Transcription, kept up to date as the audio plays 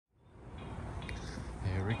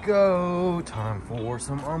we go. Time for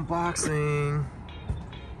some unboxing.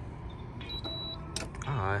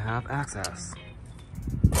 I have access.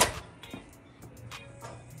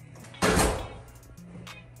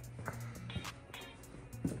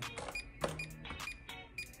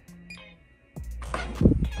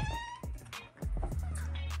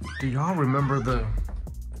 Do y'all remember the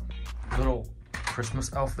little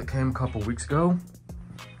Christmas elf that came a couple weeks ago?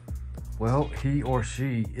 Well, he or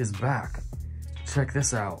she is back. Check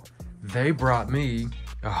this out. They brought me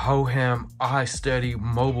a Hohem iSteady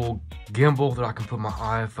mobile gimbal that I can put my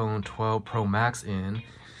iPhone 12 Pro Max in.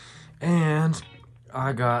 And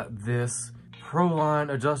I got this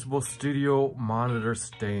Proline adjustable studio monitor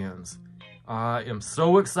stands. I am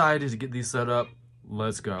so excited to get these set up.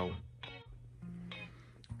 Let's go.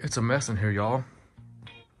 It's a mess in here, y'all.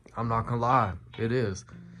 I'm not gonna lie, it is.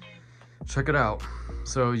 Check it out.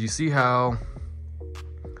 So you see how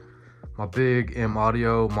my big M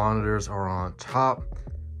audio monitors are on top.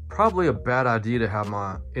 Probably a bad idea to have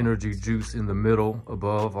my energy juice in the middle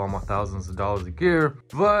above all my thousands of dollars of gear,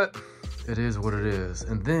 but it is what it is.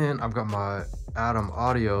 And then I've got my Atom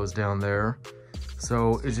audios down there.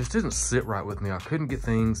 So it just didn't sit right with me. I couldn't get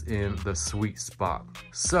things in the sweet spot.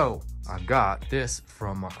 So I got this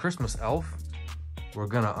from my Christmas elf. We're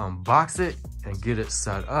gonna unbox it and get it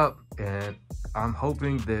set up, and I'm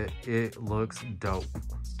hoping that it looks dope.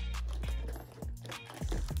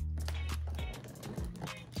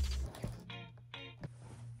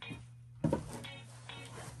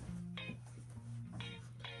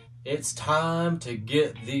 It's time to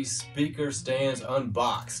get these speaker stands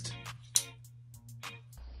unboxed.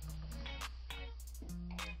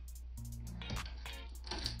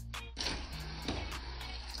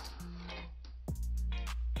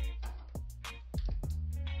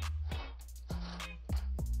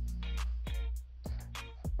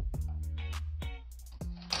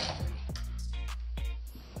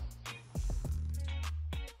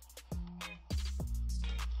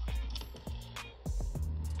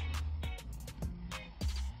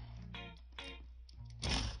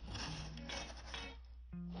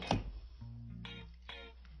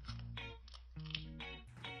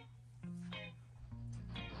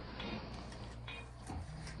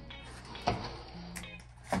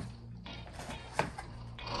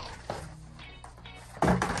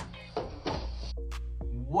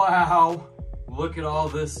 Wow, look at all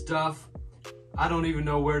this stuff. I don't even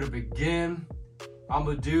know where to begin. I'm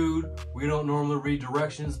a dude, we don't normally read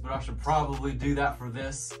directions, but I should probably do that for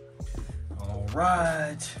this. All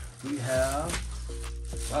right, we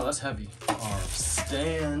have, wow, that's heavy. Our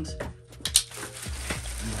stand,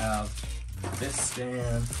 we have this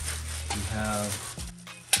stand, we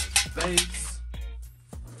have base,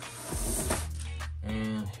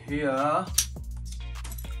 and here,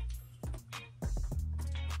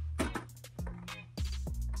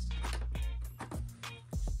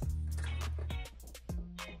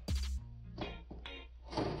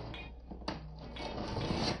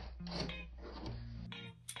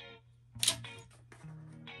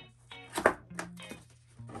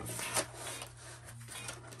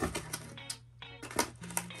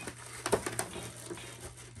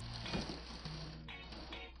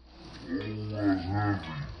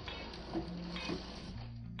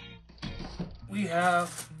 we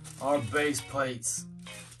have our base plates,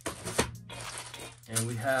 and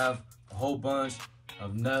we have a whole bunch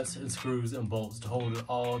of nuts and screws and bolts to hold it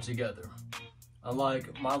all together.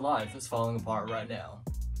 Unlike my life is falling apart right now.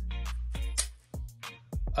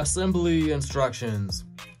 Assembly instructions.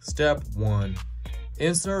 Step 1.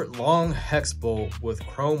 Insert long hex bolt with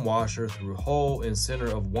chrome washer through hole in center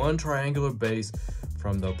of one triangular base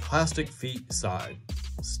from the plastic feet side.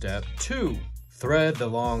 Step 2. Thread the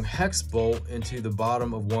long hex bolt into the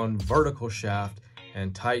bottom of one vertical shaft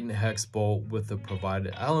and tighten hex bolt with the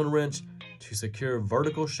provided Allen wrench to secure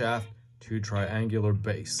vertical shaft to triangular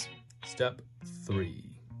base. Step 3.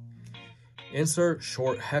 Insert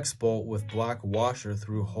short hex bolt with black washer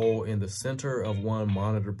through hole in the center of one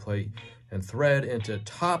monitor plate and thread into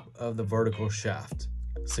top of the vertical shaft.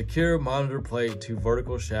 Secure monitor plate to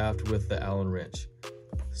vertical shaft with the Allen wrench.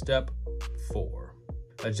 Step 4.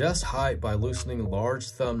 Adjust height by loosening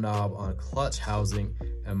large thumb knob on clutch housing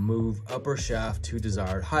and move upper shaft to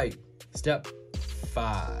desired height. Step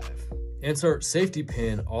 5. Insert safety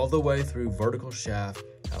pin all the way through vertical shaft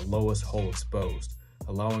at lowest hole exposed,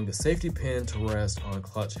 allowing the safety pin to rest on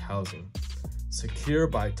clutch housing. Secure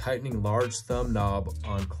by tightening large thumb knob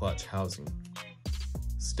on clutch housing.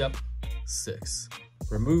 Step 6.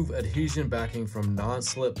 Remove adhesion backing from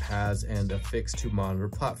non-slip pads and affix to monitor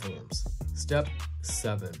platforms. Step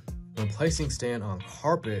 7. When placing stand on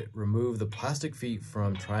carpet, remove the plastic feet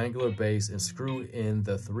from triangular base and screw in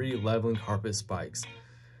the 3 leveling carpet spikes.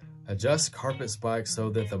 Adjust carpet spikes so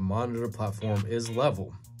that the monitor platform is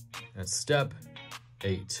level. And step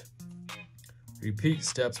 8. Repeat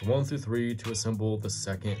steps 1 through 3 to assemble the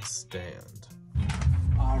second stand.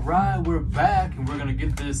 All right, we're back and we're gonna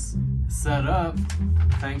get this set up.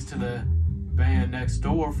 Thanks to the band next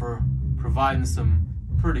door for providing some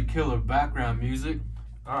pretty killer background music.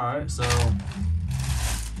 All right, so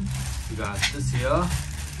we got this here.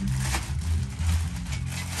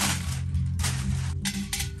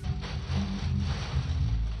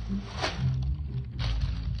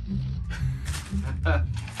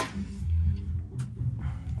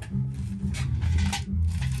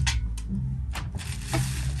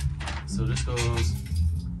 So this goes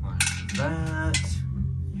like that.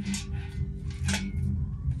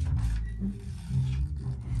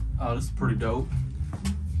 Oh, this is pretty dope.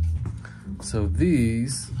 So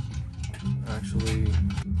these actually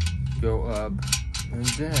go up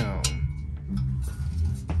and down.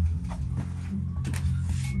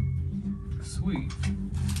 Sweet.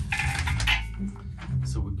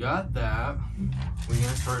 So we got that. We're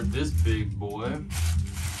gonna start this big boy.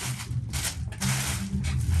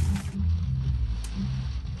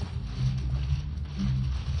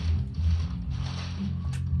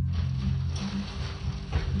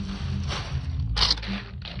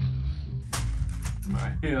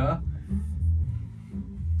 Right here.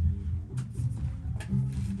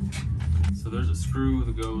 So there's a screw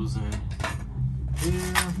that goes in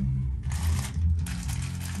here.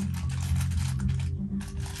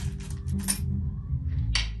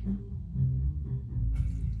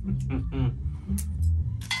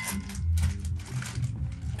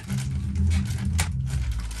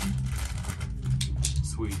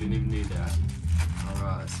 Sweet, didn't even need that. All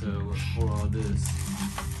right, so let's pour all this.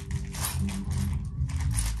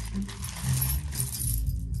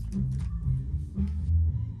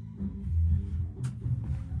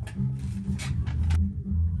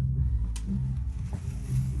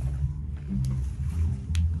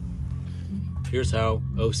 Here's how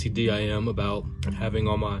OCD I am about having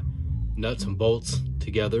all my nuts and bolts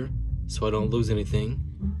together so I don't lose anything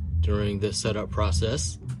during this setup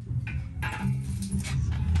process.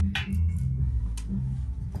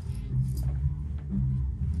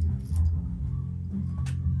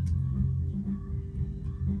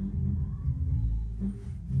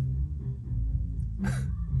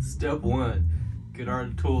 Step 1, get our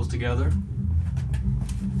tools together.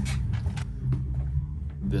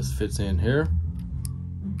 This fits in here.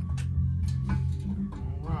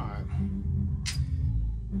 All right.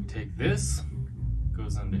 Take this,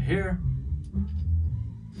 goes into here.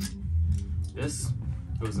 This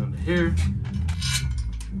goes into here,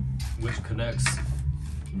 which connects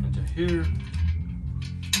into here.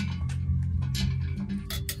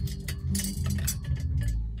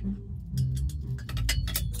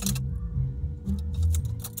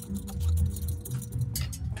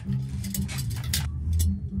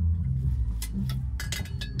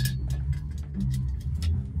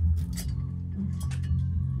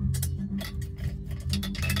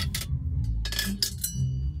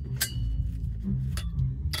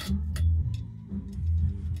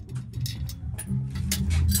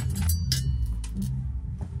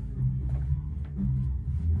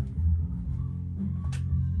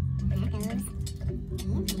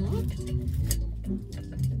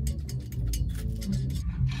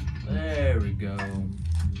 There we go.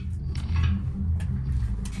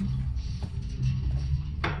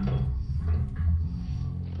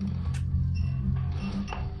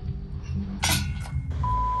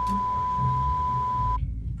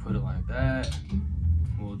 Put it like that.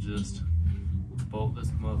 We'll just bolt this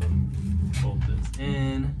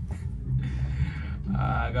in.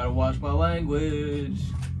 I gotta watch my language.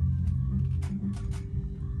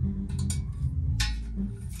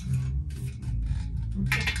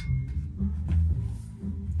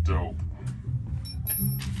 Dope.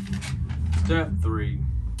 Step 3,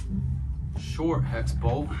 short hex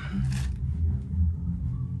bolt.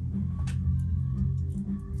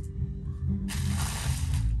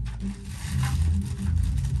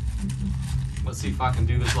 Let's see if I can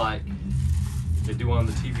do this like they do on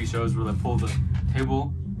the TV shows where they pull the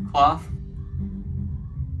tablecloth.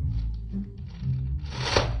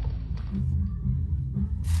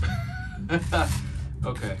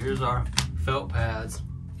 Okay, here's our felt pads.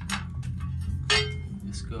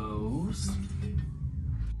 This goes.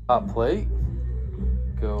 Top plate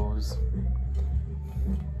goes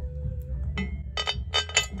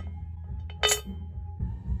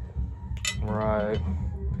right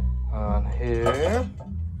on here.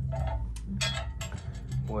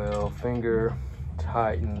 will finger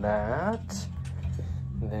tighten that.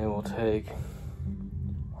 And then we'll take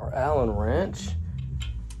our Allen wrench,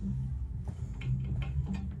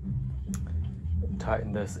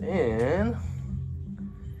 tighten this in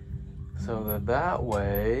so that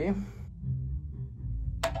way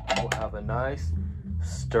we'll have a nice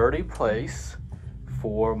sturdy place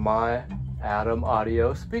for my Atom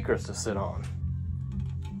audio speakers to sit on.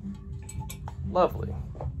 Lovely.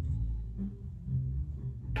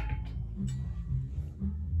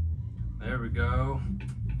 There we go.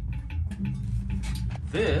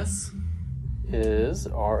 This is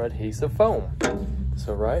our adhesive foam.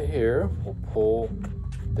 So right here, we'll pull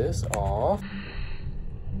this off.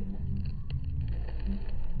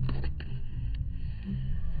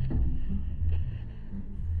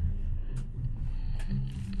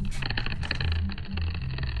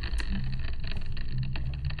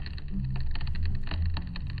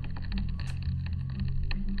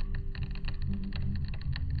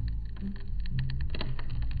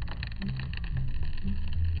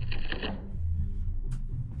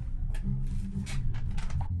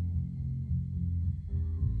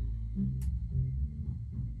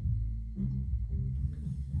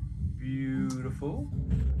 Beautiful.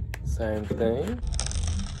 Same thing.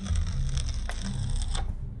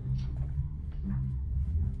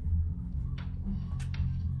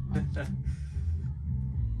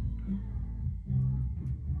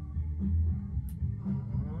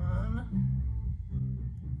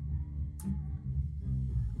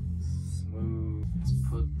 Smooth. Let's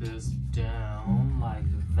put this down like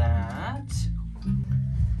that.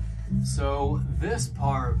 So this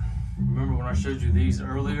part, remember when I showed you these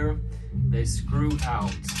earlier? They screw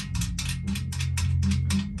out.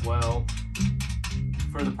 Well,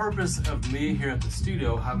 for the purpose of me here at the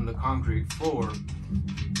studio having the concrete floor,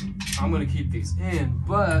 I'm gonna keep these in,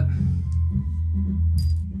 but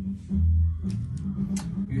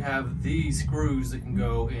you have these screws that can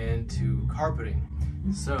go into carpeting.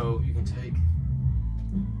 So you can take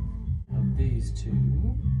these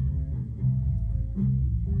two,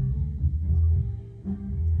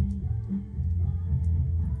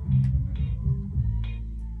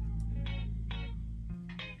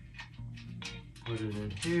 put it in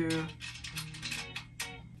here.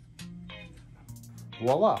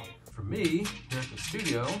 Voila. For me, here at the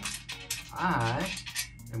studio, I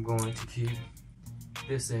am going to keep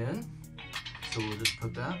this in. So we'll just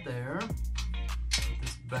put that there, put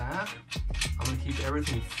this back. I'm gonna keep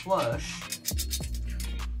everything flush.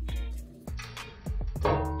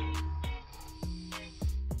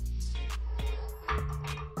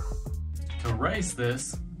 To raise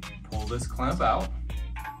this, pull this clamp out.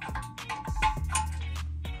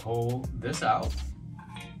 Pull this out,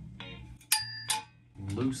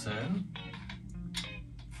 loosen,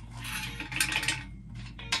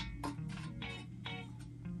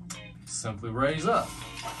 simply raise up.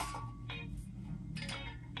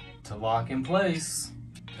 To lock in place,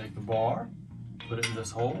 take the bar, put it in this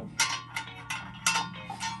hole.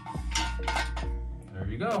 There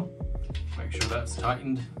you go. Make sure that's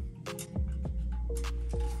tightened.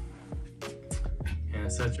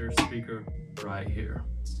 And set your speaker right here.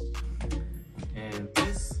 And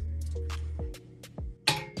this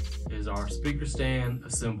is our speaker stand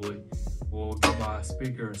assembly. We'll get my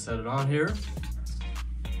speaker and set it on here.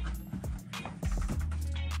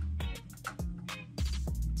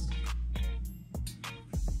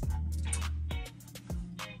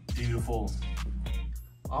 Beautiful.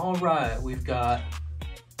 All right, we've got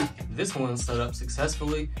this one set up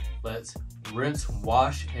successfully. Let's rinse,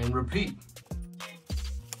 wash, and repeat.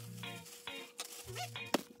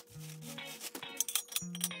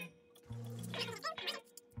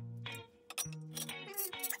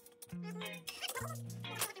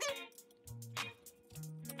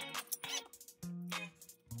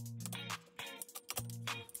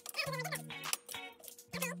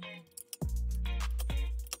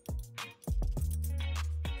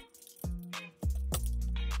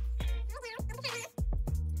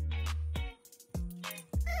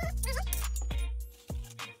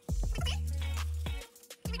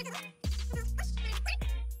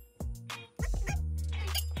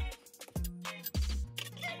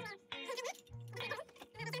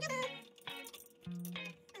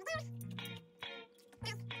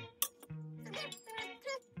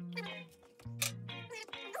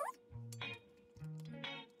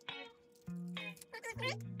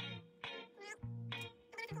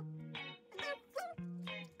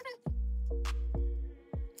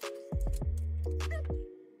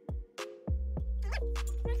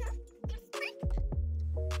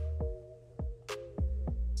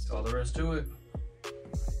 That's all there is to it.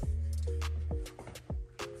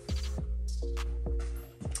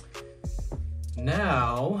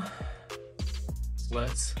 Now,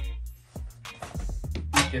 let's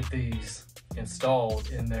get these installed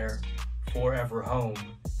in their forever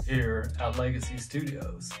home here at Legacy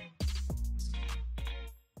Studios.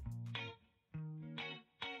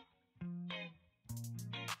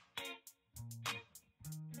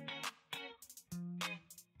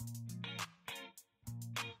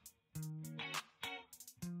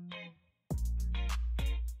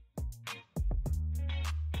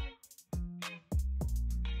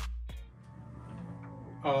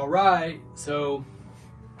 All right, so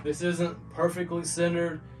this isn't perfectly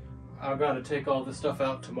centered. I've got to take all this stuff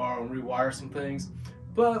out tomorrow and rewire some things.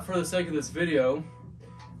 But for the sake of this video,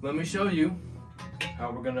 let me show you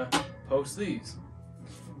how we're gonna post these.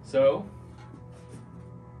 So,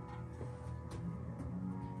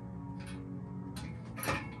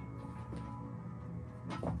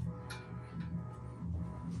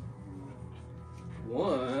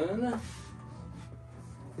 one.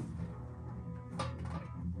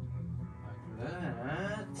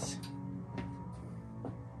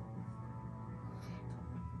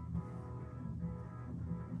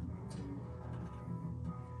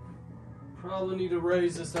 Probably need to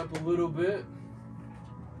raise this up a little bit.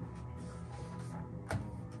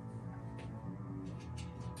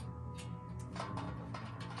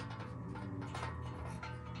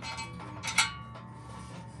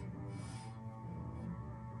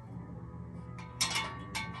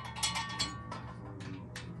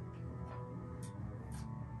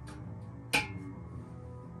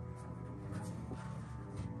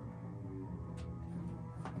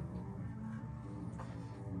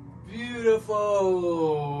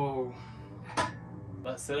 Beautiful.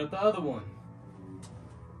 Let's set up the other one.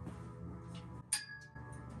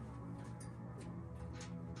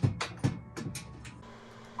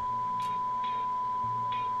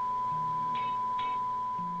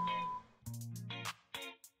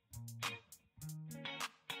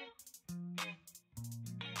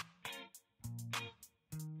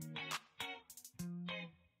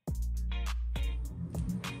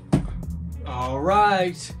 All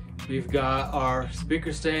right. We've got our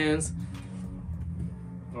speaker stands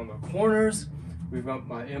on the corners. We've got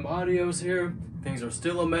my M audios here. Things are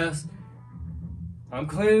still a mess. I'm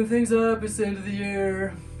cleaning things up. It's the end of the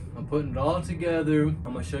year. I'm putting it all together. I'm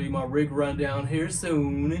gonna show you my rig rundown here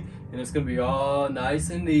soon, and it's gonna be all nice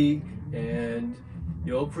and neat, and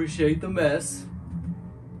you'll appreciate the mess.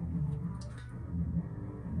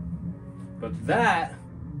 But that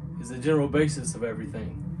is the general basis of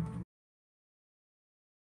everything.